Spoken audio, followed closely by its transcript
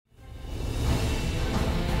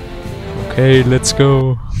Okay, let's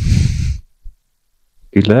go.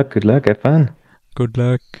 Good luck, have fun. Good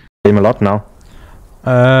luck. Game a lot now.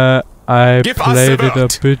 I played it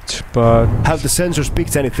a bit, but... Have the sensors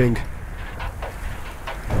picked anything?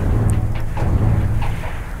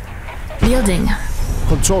 Building.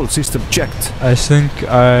 Control system checked. I think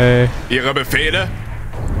I Ihre Befehle?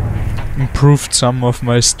 improved some of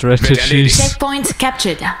my strategies. Checkpoint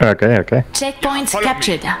captured. Okay. Checkpoint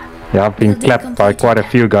captured. Yeah, I've been clapped by quite a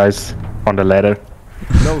few guys on the ladder.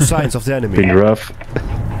 No signs of the enemy. Been rough.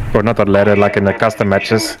 Or not on the ladder, like in the custom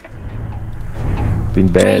matches.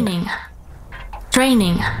 Been bad.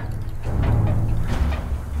 Training.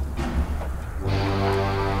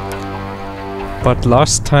 But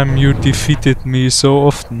last time you defeated me so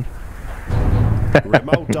often.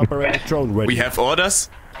 Remote operated drone ready. We have orders.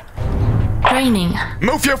 Training.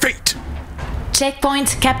 Move your feet!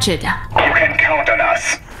 Checkpoint captured. You can count on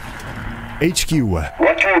us. HQ.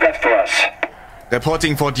 What do you got for us?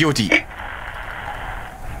 Reporting for duty.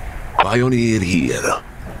 Pioneer here.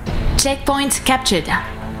 Checkpoint captured.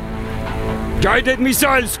 Guided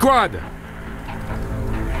missile squad.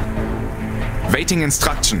 Waiting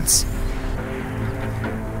instructions.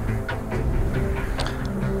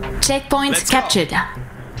 Checkpoint Let's go. captured.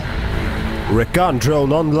 Recon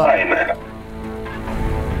drone online.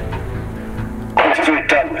 Altitude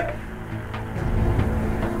done.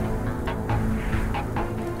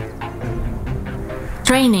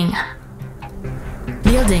 Training.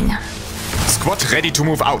 Building. Squad ready to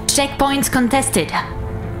move out. Checkpoint contested.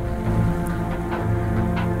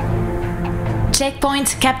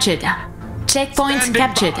 Checkpoint captured. Checkpoint Standing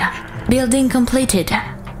captured. by. Building completed.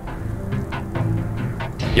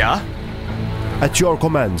 Ja? At your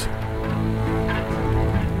command.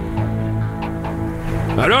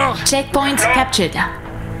 Alors? Checkpoint captured.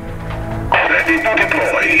 Ready to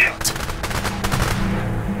deploy.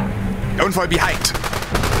 Don't fall behind.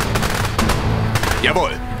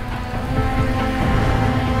 Jawohl.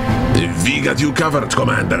 We got you covered,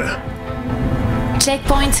 Commander.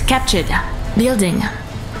 Checkpoint captured. Building.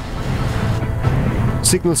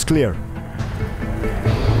 Signals clear.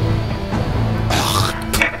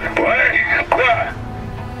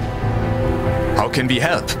 How can we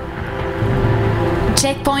help?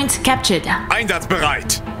 Checkpoint captured.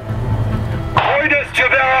 Einsatzbereit. Orders to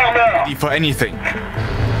their armor. Ready for anything.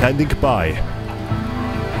 Standing by.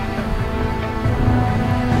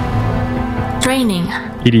 Training.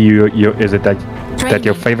 ED, is it that Training.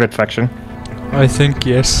 your favorite faction? I think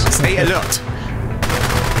yes. Stay alert.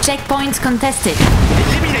 Checkpoint contested.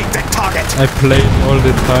 Eliminate that target. I play it all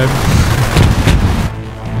the time.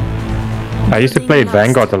 I used to play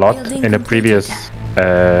Vanguard a lot in the previous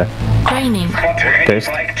Training. test.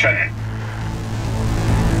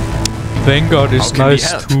 Vanguard is How can we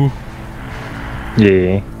nice help? too.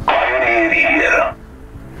 Yeah. Pioneer here.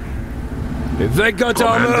 If they got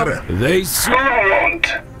Commander. armor, they Overruled.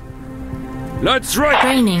 Let's run.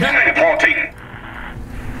 Training. Reporting.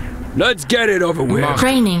 Let's get it over with.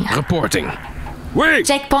 Training. Reporting. Wait.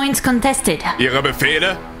 Checkpoint contested. Ihre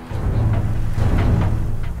Befehle?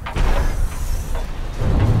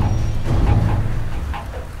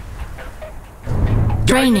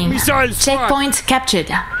 Training. Missile squad. Checkpoint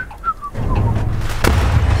captured.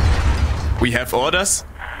 We have orders.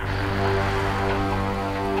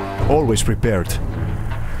 Always prepared.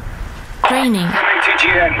 Training.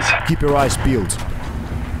 TGNs. Keep your eyes peeled. This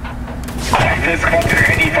squad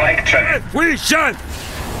ready for action. We shall.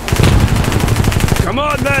 Come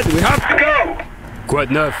on, men. We have to Go. Quite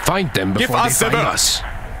enough. Find them Give before they us the find word. us.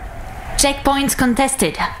 Checkpoint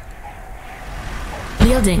contested.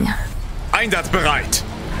 Building. Einsatzbereit.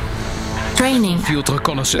 Training. Field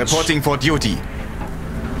reconnaissance. Reporting for duty.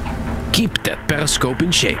 Keep that periscope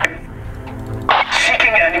in shape.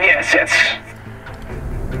 Seeking enemy assets.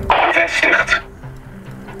 Bevestigd.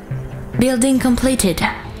 Building completed.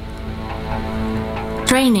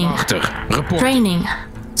 Training. Achter. Report. Training.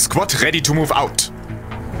 Squad ready to move out.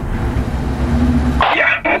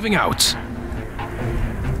 Ja. Moving out.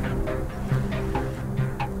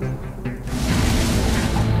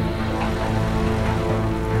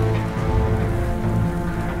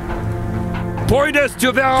 point us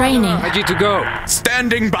to their Training. armor. Ready to go.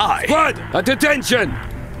 Standing by. Squad, at attention.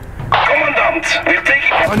 Commandant, we're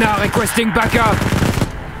taking For now, requesting backup.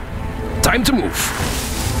 Time to move.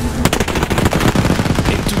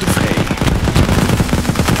 Into the fray.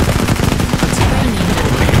 Training.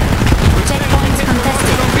 Checkpoint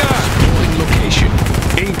contested. Holding location.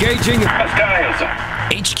 Engaging. hostiles.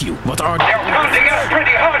 HQ, what are they? They're pounding us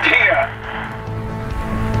pretty hard here.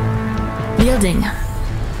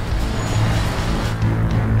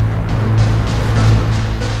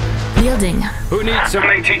 Building. Who needs some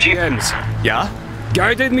ATGMs? Ja?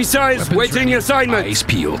 Guided missiles waiting assignment. Eyes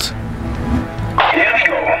peeled. Here we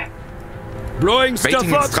go. Blowing stuff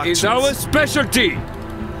Waiting up instructions. is our specialty.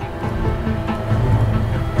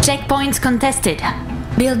 Checkpoints contested.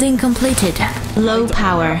 Building completed. Low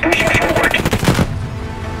power. Pushing forward.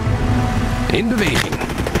 In beweging.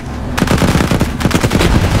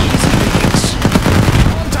 Easy pickings.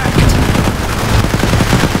 Contact.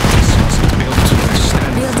 This wasn't built to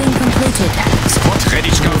withstand. Building completed. Squad ready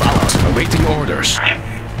to move out. Awaiting orders.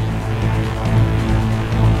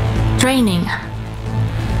 Training.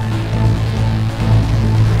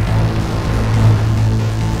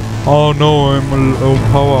 Oh no, I'm low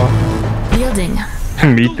power. Building.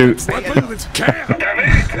 Me too. Weapon with care. Damn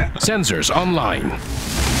it. Sensors online.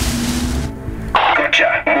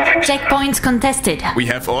 Gotcha. Moving. Checkpoints contested. We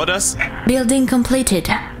have orders. Building completed.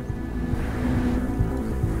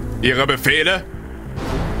 Ihre Befehle?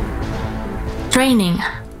 Training.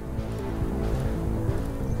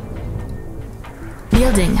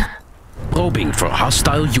 Building. Probing for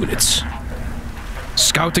hostile units.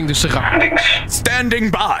 Scouting the surroundings. Standing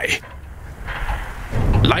by.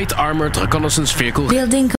 Light armored reconnaissance vehicle.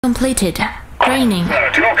 Building completed. Training.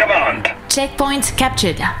 To your command. Checkpoints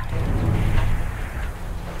captured.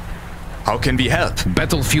 How can we help?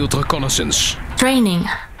 Battlefield reconnaissance. Training.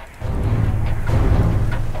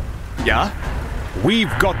 Ja?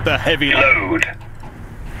 We've got the heavy Load.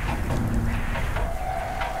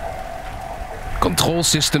 Control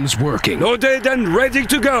systems working. loaded and ready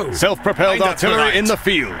to go. Self-propelled artillery in the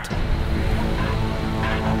field.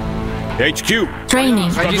 HQ.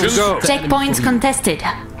 Training. Ready to go. Checkpoints contested.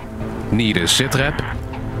 Need a sitrep.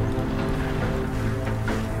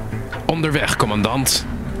 Onderweg, commandant.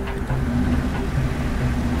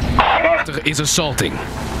 Er is assaulting.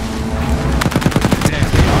 There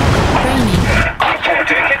they are. Training. Can't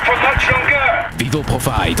take it for much longer. We will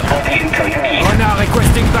provide. All the intel you need. We're now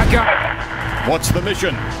requesting backup. What's the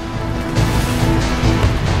mission?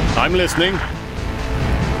 I'm listening.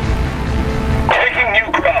 Taking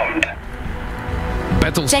new ground.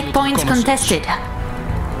 Battlefield Checkpoints reconnaissance. contested.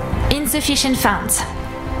 Insufficient funds.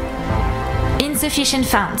 Insufficient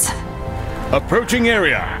funds. Approaching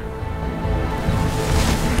area.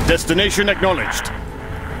 Destination acknowledged.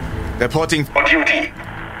 Reporting. On duty.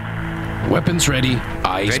 Weapons ready.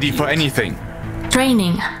 Eyes Ready for peeled. anything.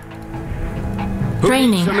 Training.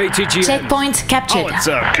 Training. Some ATGMs. Checkpoints captured.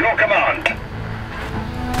 Sir. To your command.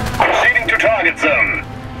 Proceeding to target zone.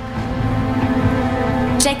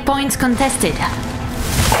 Checkpoints contested.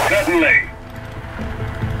 Certainly.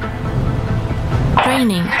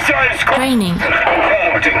 Training. Missile squad. Training.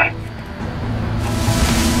 Forwarding.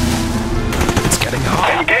 It's getting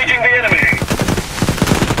hot. Engaging the enemy.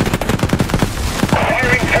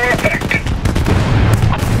 Firing for effect.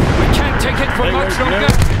 We can't take it for much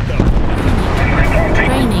longer. Reporting.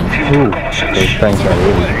 Training. Ooh, those tanks are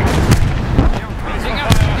really.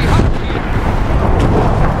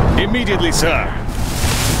 Immediately, sir.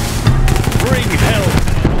 Bring help.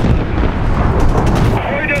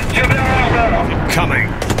 Orders to the armor. Coming.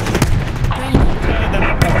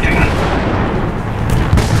 Reporting.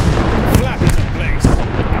 Flat in place.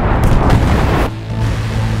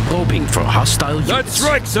 Probing for hostile units. Let's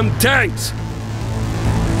strike some tanks.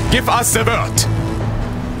 Give us the word.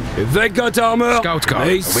 If they got armor, Scout car.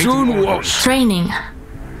 they Awaiting soon won't. orders. Training.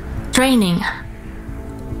 Training.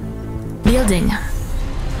 Building.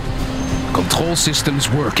 Control systems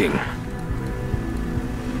working.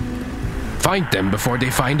 Find them before they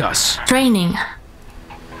find us. Training.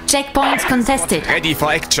 Checkpoints contested. Ready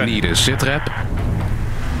for action. Need a sitrep.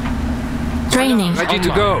 Training. Ready to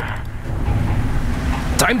go.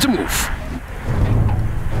 Time to move.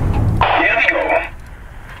 Here we go.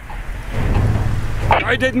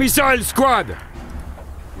 Guided missile squad.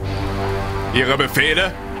 Ihre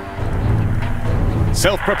Befehle?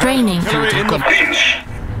 Self-propelled Training. artillery in the Vince.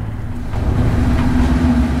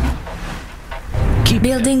 Keep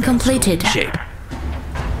Building completed. shape.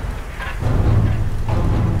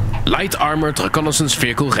 Light armored reconnaissance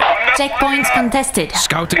vehicle ready. Checkpoints contested. In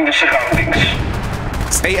Scouting. the surroundings.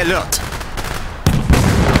 Stay alert.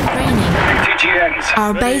 Training. TGNs.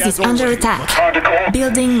 Our base is under attack. Article.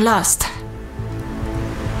 Building lost.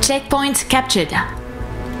 Checkpoint captured.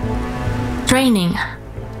 Training.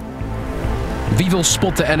 We will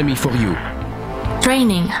spot the enemy for you.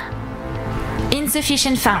 Training.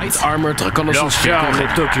 Insufficient funds. Light armored reconnaissance vehicle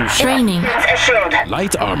ready. Training. Assured.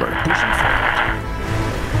 Light armor. Pushing forward.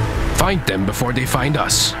 Find them before they find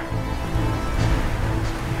us.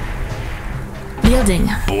 Building.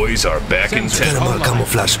 Boys are back in town. Online.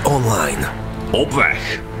 Camouflage online. Op weg.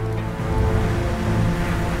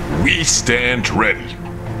 We stand ready.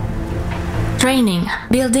 Training.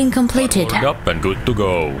 Building completed. Powered up and good to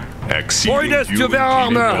go. Exceeding Orders to human their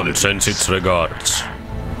armor. capability. Sends its regards.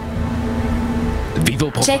 We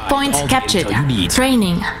will provide Checkpoint all the captured. intel you need.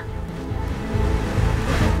 Training.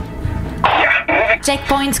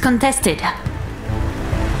 Checkpoints contested.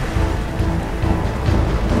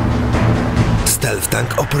 Stealth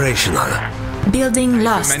tank operational. Building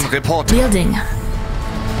lost. Men report. Building.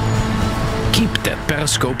 Keep that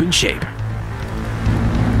periscope in shape.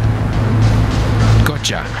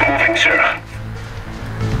 Gotcha. Moving, sir.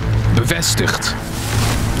 Bevestigd.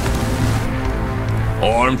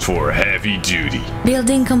 Armed for heavy duty.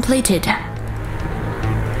 Building completed.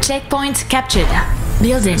 Checkpoint captured.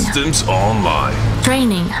 Building. Systems online.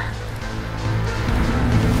 Training.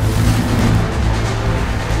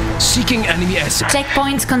 Seeking enemy asset.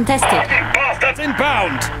 Checkpoints contested. Bastards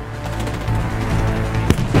inbound!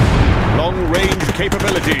 Long-range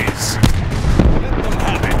capabilities. Let them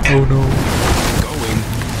have it. Oh no. Going.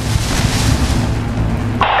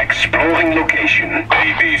 Exploring location.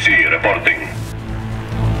 ABC reporting.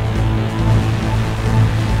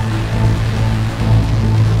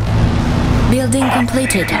 Building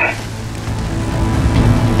completed.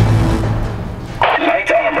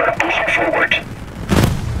 Light armor pushing forward.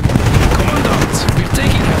 Commandant, we're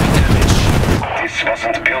taking heavy damage. This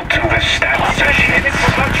wasn't built to withstand such hits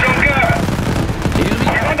for much longer. Here we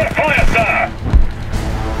We're under fire, sir.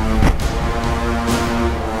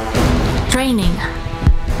 Training.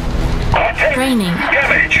 Attack. Training.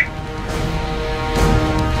 Damage.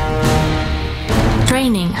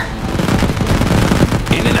 Training.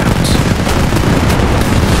 in and out.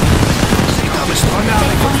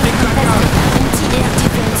 Checkpoint contested. Anti-air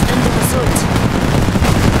defense under assault.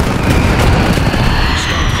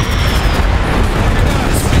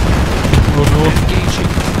 Oh no. Engaging.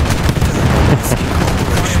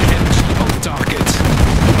 Energy on target.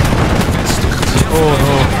 Vestigd. Oh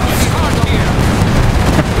no.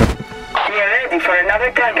 We are ready for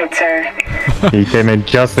another target, sir. He came in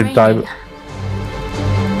just in time.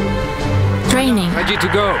 Training. Ready to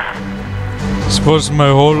go. This was my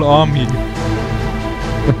whole army.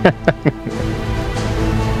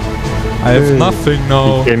 I have nothing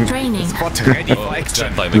now. Came, Training. Spot ready for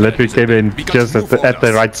action. literally came in just at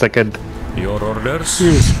the right second. Your orders?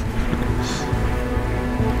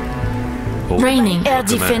 Training. Air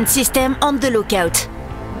defense system on the lookout.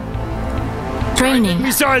 Training.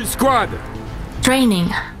 Missile squad. Training.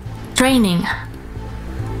 Training.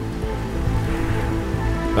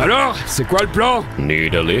 Alors, c'est quoi le plan?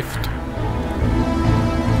 Need a lift?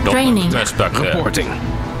 Training. That's back there. Reporting.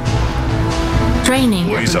 Training.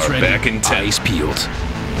 Boys are Ready. back in town. Eyes peeled.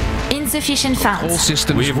 Insufficient All funds.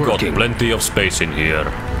 systems We've working. got plenty of space in here.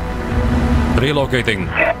 Relocating.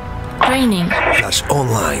 Training. Flash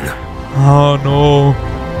online. Oh no.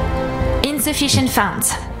 Insufficient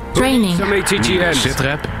funds. Training. Some ATGMs. Sit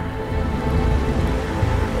rep.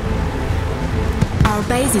 Our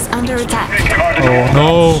base is under attack. Oh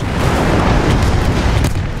no.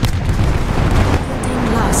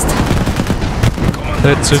 Building lost.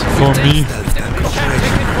 That's it for me. Stealth tank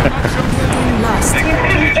operational. Building lost.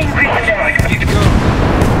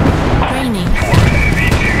 Training.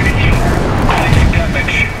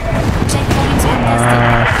 Checkpoints contested.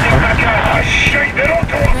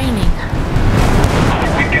 Training.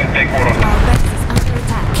 We can take more of Our base is under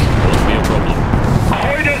attack. Won't be a problem.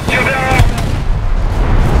 Orders to their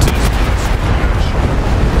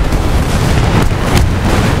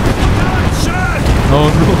Oh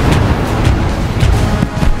no.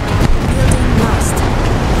 Building lost.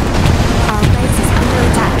 Our base is under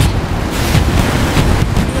attack.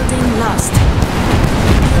 Building lost.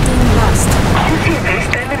 Building lost. UCV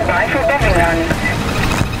standing by for bombing run.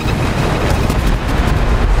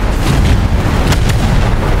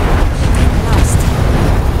 Building lost.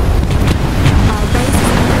 Our base is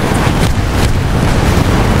under attack.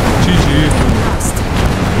 GG. Building lost.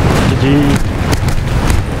 GG.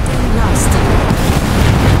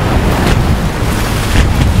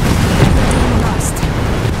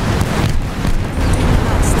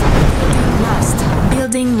 Building lost.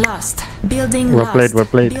 Building lost. Building Well lost. played, well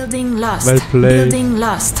played. Building lost. Well played. Building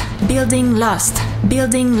lost. Building lost.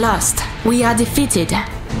 Building lost. We are defeated.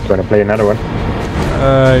 Gonna play another one.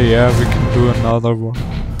 Yeah, we can do another one.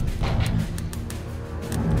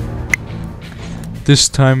 This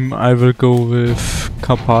time I will go with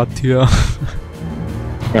Carpathia.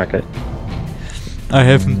 Okay. I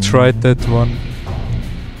haven't tried that one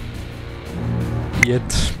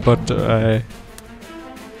yet, but I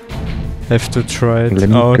have to try it Let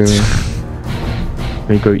me out. go. Let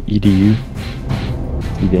me go EDU.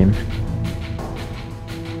 E-game.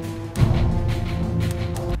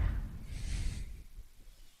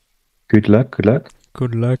 Good luck, good luck.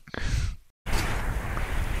 Good luck.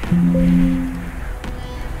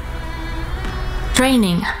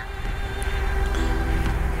 Training.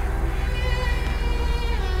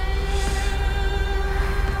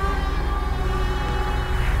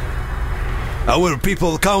 Our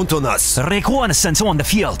people count on us. Reconnaissance on the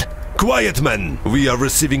field. Quiet, men. We are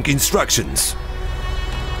receiving instructions.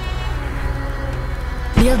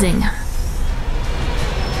 Building.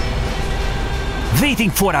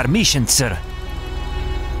 Waiting for our mission, sir.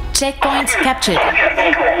 Checkpoint captured.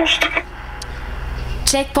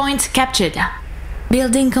 Checkpoint captured.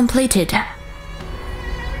 Building completed.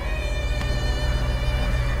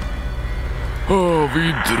 Oh,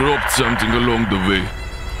 we dropped something along the way.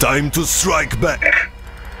 Time to strike back.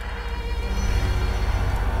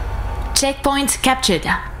 Checkpoint captured.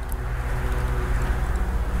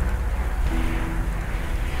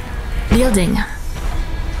 Building.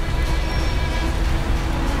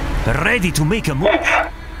 Ready to make a move.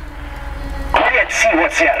 Let's see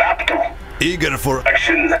what they're up to. Eager for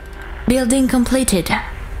action. Building completed.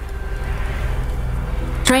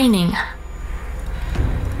 Training.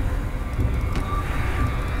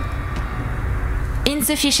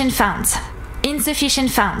 Insufficient funds.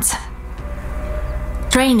 Insufficient funds.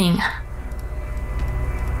 Training.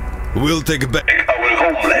 We'll take back our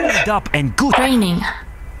homeland. Hold up and good. Training.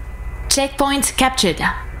 Checkpoint captured.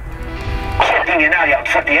 Keeping an eye out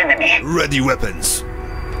for the enemy. Ready weapons.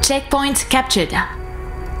 Checkpoint captured.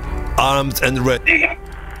 Armed and ready.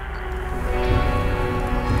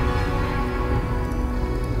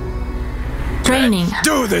 Training.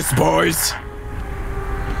 Do this, boys.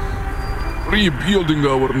 Rebuilding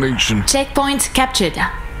our nation. Checkpoint captured.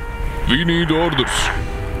 We need orders.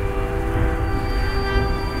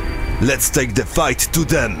 Let's take the fight to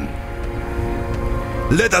them.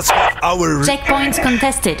 Let us have our Checkpoint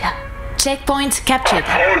contested. Checkpoint captured.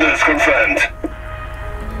 Orders confirmed.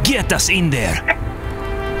 Get us in there.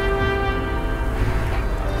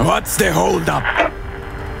 What's the holdup?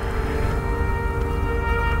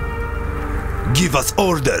 Give us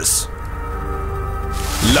orders.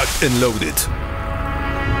 Locked and loaded.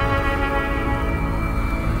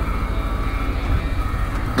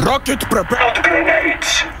 Rocket prepared.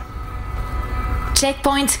 Grenades.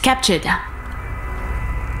 Checkpoint captured.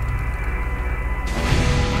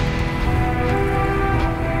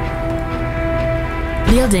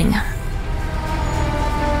 Building.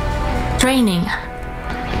 Training.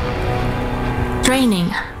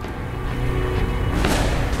 Training.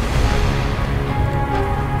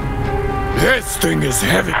 This thing is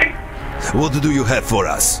heavy. What do you have for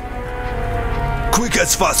us? Quick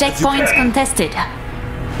as fast as you Checkpoint can. contested.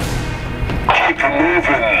 Keep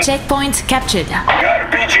moving. Checkpoint captured.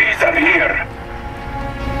 RPGs are here.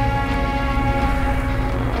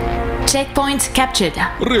 Checkpoint captured.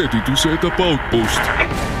 Ready to set up outpost.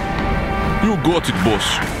 You got it,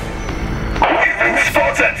 boss.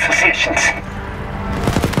 Spotted positions.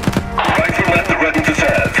 Riflemen ready to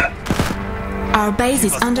serve. Our base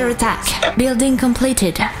is under attack. Building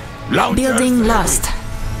completed. Building lost.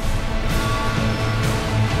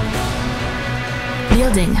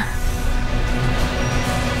 Building.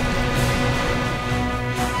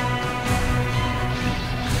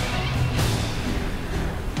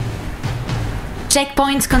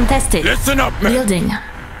 Checkpoints contested. Listen up, man. Building.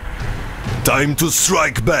 Time to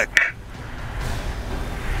strike back.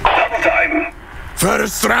 Double time.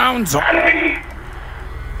 First round's on me.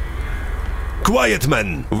 Quiet,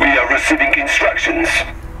 men. We are receiving instructions.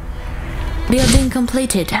 Building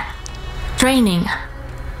completed. Training.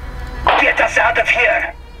 Get us out of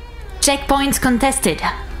here. Checkpoints contested.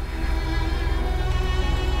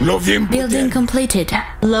 Building completed.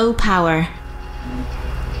 Low power.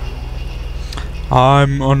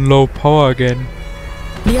 I'm on low power again.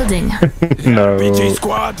 Building. No. RPG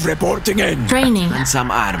squad reporting in. Training. And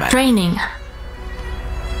some armor. Training.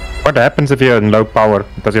 What happens if you're in low power?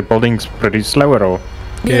 Does your buildings produce slower or?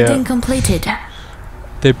 Building completed.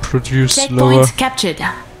 They produce Checkpoint slower. captured.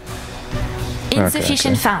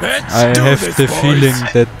 Insufficient funds. I have the feeling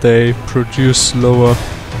that they produce slower.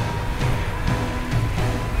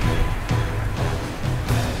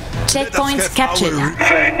 Checkpoints captured.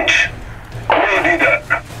 Revenge. Ready there.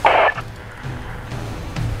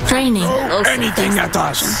 Training. Anything at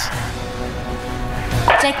us.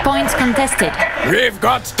 Checkpoints contested. We've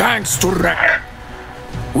got tanks to wreck.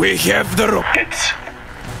 We have the rockets.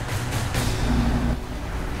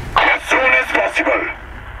 As soon as possible.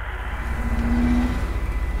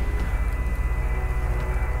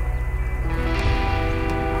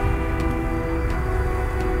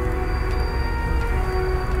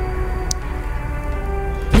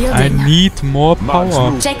 Building. need more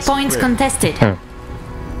power. Checkpoints contested.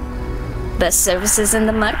 Best services in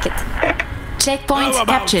the market. Checkpoints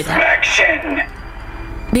captured. Action!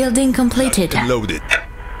 Building completed. Loaded.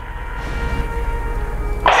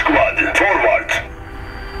 Squad, forward!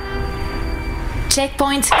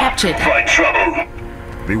 Checkpoints captured. Find trouble!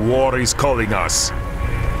 The war is calling us.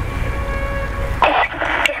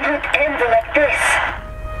 Cannot end like this.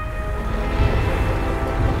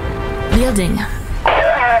 Building.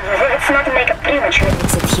 Let's not make a premature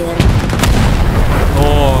exit here.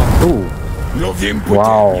 Oh, Ooh.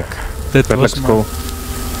 Wow. that looks was cool.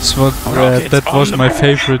 that was my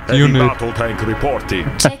favorite unit. Battle tank reporting.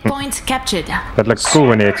 Checkpoints captured. That looks cool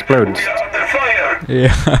when he explodes. Under fire!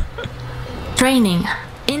 Yeah. Training.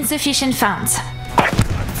 Insufficient funds.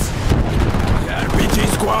 RPG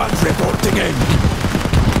squad reporting in.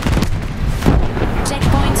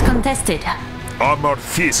 Checkpoints contested. Armored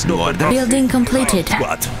fist. No other. Building completed.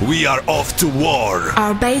 What? We are off to war.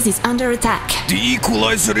 Our base is under attack. The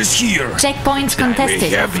equalizer is here. Checkpoints We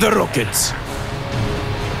contested. have the rockets.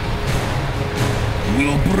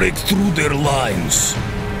 We'll break through their lines.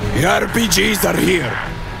 The RPGs are here.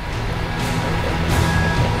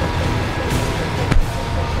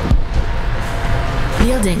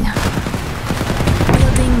 Building.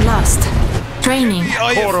 Building lost. Training.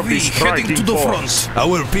 IFV heading to the front.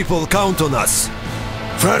 Our people count on us.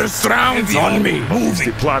 First round on me. What's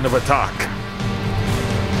the plan of attack?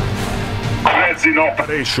 Heads in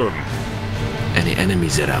Operation. Any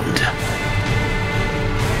enemies around?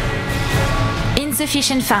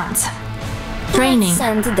 Insufficient funds. Training.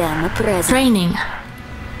 Send them a present. Training.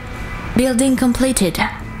 Building completed.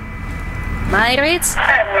 My rates?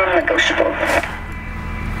 Non-negotiable.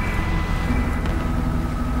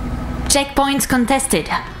 Checkpoints contested.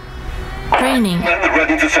 Training. Men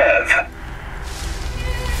ready to serve.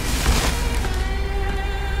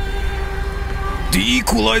 The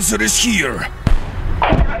equalizer is here.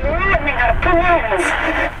 I'm ruining our plans.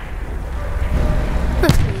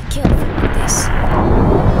 Let's be careful with this.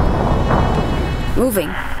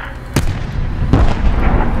 Moving.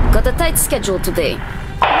 Got a tight schedule today.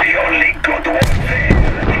 The only good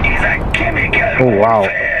warfare is a chemical Oh, wow.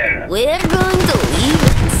 warfare. We're going to leave it.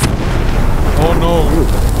 Oh no.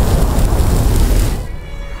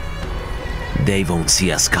 They won't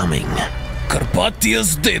see us coming.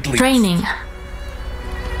 Carpathia's deadly. Training.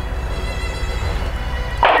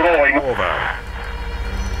 Going Over.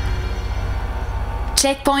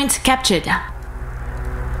 Checkpoint captured.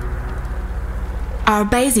 Our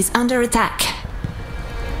base is under attack.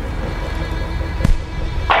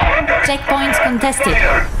 Checkpoints contested.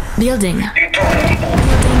 Building.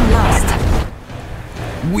 Building lost.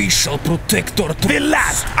 We shall protect our troops. The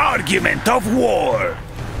last argument of war.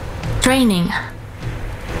 Training.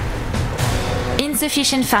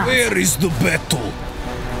 Insufficient funds. Where is the battle?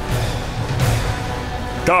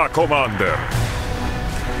 Da, Commander.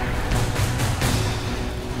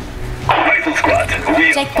 Rifle squad.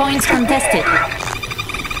 We Checkpoints contested.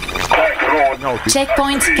 strike road. No,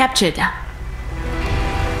 Checkpoints captured.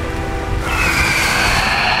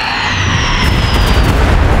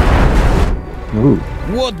 Ooh.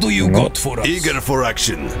 What do you got for us? Eager for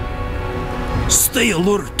action. Stay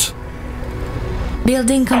alert.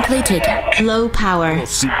 Building completed. Low power. a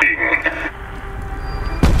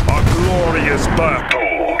glorious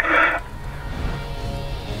battle.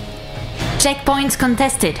 Checkpoints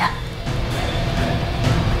contested.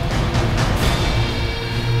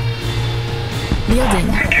 Building.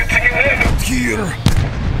 Here.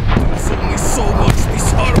 There's only so much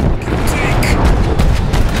this armor can take.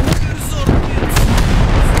 Where's our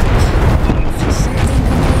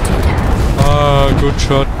Ah, good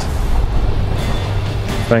shot.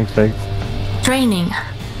 Thanks, Dave. Training.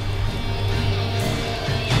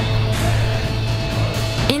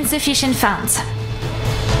 Insufficient funds.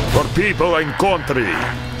 For people and country.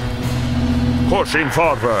 Pushing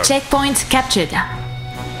forward. Checkpoint captured.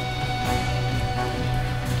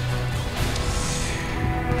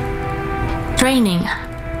 Training.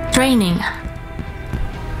 Training.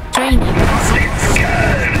 Training. armor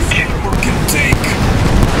can take.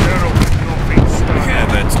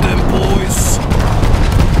 Have at them, boys.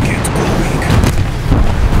 Get going.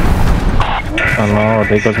 Oh no,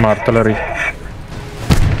 there goes my artillery.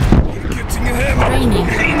 Getting a hammer. Training.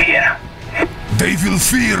 They will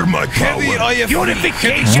fear my power.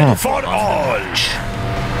 Unification for all.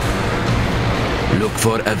 Look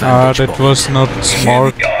for a Ah, vantage that point. was not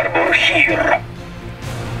smart. Armor here.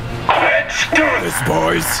 Let's do This,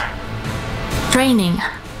 boys. Training.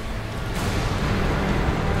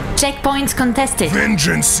 Checkpoints contested.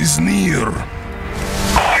 Vengeance is near.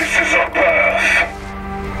 This is our birth.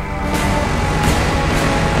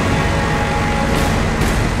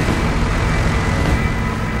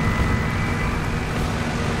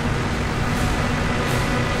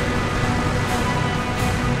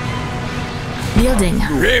 Building.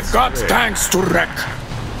 We've got tanks to wreck.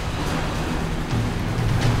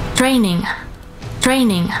 Training.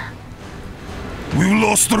 Training. We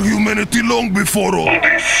lost our humanity long before all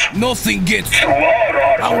this. Nothing gets through our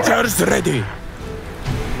armor. Launchers ready.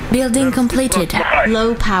 Building completed.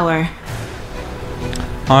 Low power.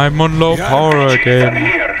 I'm on low power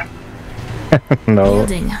again. No.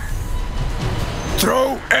 Building.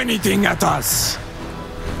 Throw anything at us.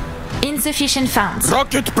 Insufficient funds.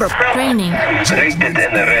 Rocket prep. Training. Rated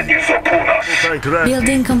and ready for Punas.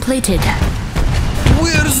 Building completed.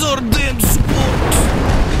 Where's our damn support?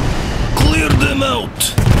 Clear them out.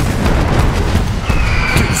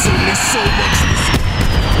 There's only so much.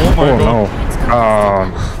 Oh my Oh god.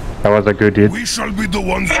 no. That was a good hit. We shall be the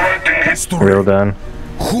ones writing history. Well done.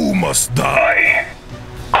 Who must die?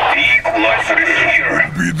 The equalizer is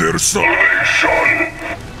here. Be their salvation.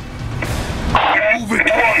 Move it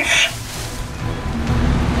once.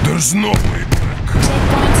 There's no way back.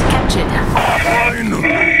 Checkpoints captured.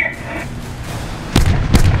 Finally.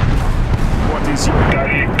 What is your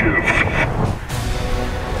Directive.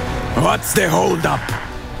 What's the holdup?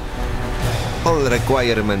 All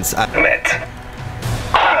requirements are Met.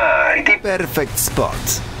 the perfect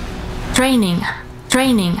spot. Training.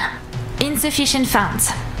 Training. Insufficient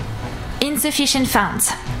funds. Insufficient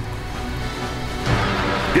funds.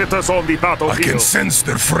 Get us on the I can battlefield. sense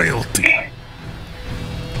their frailty.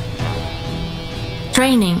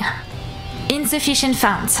 Training. Insufficient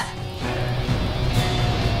funds.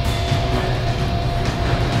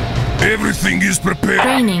 Everything is prepared.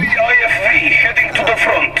 Training. IFV heading to the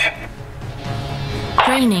front.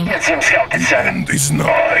 Training. Get some scouted, sir. And is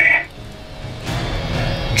nigh.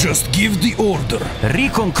 Just give the order.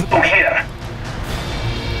 Oh, here.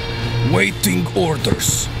 Waiting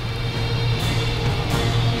orders.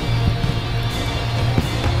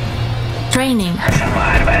 Training.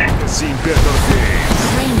 Seen better days.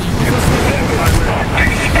 Training.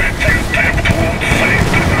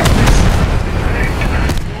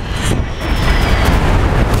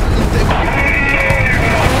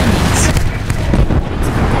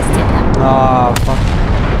 Ah, fuck.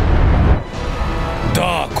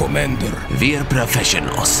 Da, Commander. We're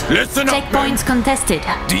professionals. Listen up. Checkpoints contested.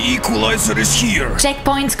 The equalizer is here.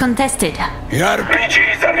 Checkpoints contested. Here.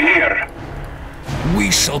 BGs are here.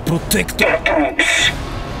 We shall protect our Troops.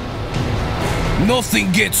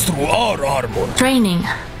 Nothing gets through our armor. Training.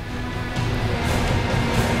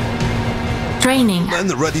 Training. Men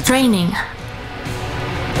ready to Training.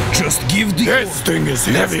 Just give the This order. thing is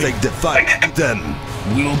Let's heavy. take the fight to them.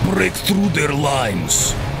 We'll break through their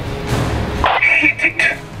lines. Hit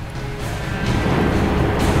it.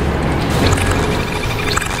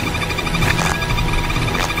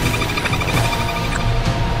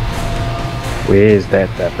 Where is that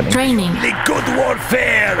happening? Training. The good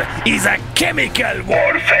warfare is a chemical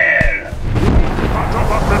warfare.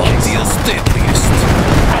 Obvious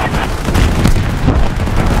deadliest.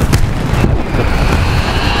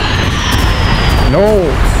 No!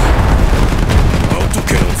 How to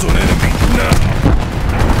kill an enemy now.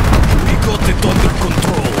 We got it under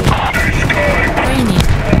control. Training.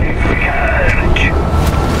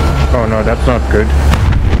 Oh no, that's not good.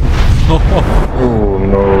 Oh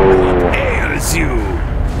no. Ails you.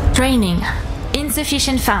 Training.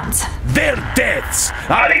 Insufficient funds. Their deaths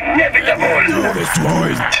are inevitable.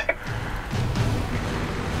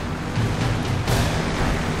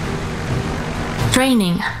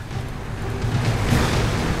 Training.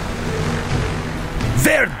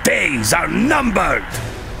 Their days are numbered.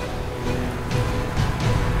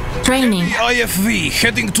 Training. The IFV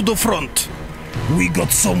heading to the front. We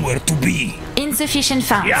got somewhere to be. Insufficient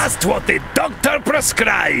funds. Just what the doctor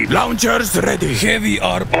prescribed. Launchers ready. Heavy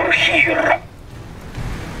armor. Here.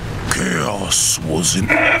 Chaos was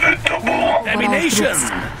inevitable. Elimination.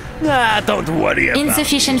 Don't worry about it.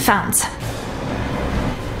 Insufficient funds.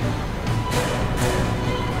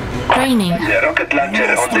 Training. The rocket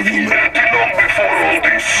launcher on the hill. Long before all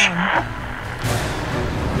this.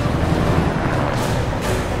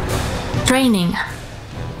 Training.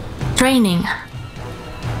 Training.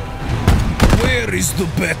 Where is the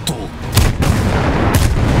battle?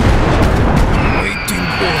 Waiting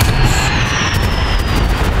orders.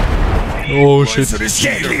 Oh shit.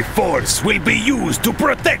 Deadly force will be used to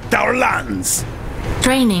protect our lands.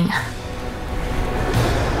 Training.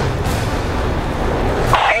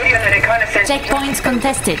 Checkpoints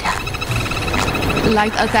contested.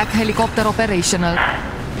 Light attack helicopter operational.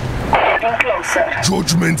 Getting closer.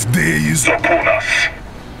 Judgment Day is upon us.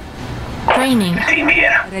 Training. Team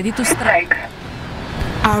here. Ready to strike.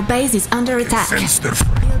 Our base is under attack. sense their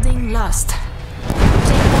Building lost.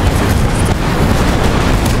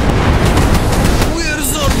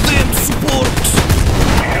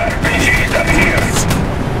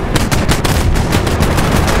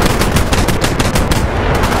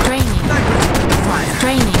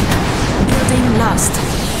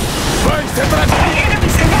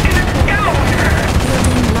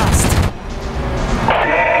 Building lost.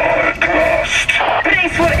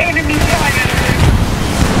 Brace for enemy fire.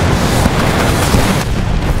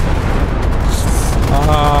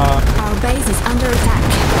 Our base is under attack.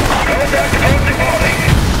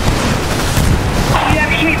 We are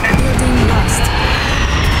hit. Building lost.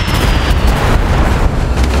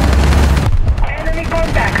 Enemy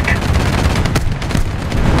contact.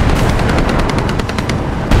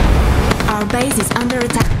 Our base is under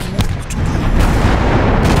attack.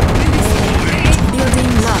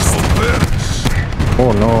 Building lost.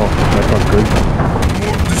 Oh no, that was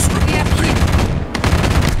good.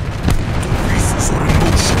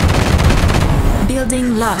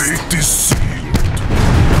 Building lost. Fate is sealed.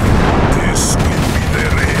 This will be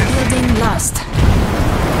their end. Building lost.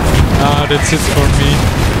 Ah, that's it for me.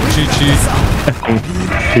 GG.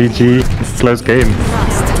 GG. Close game.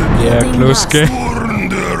 Lost. Yeah, Building close lost. game. Burn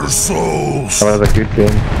their souls. That was a good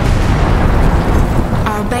game.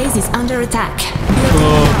 Our base is under attack.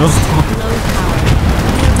 Oh no. Low power.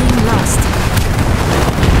 Building lost.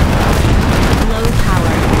 Low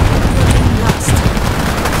power. Building lost.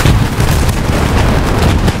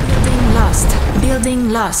 Building lost. Building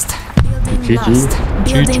lost. Building GG. lost.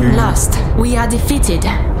 Building GG. lost. We are defeated.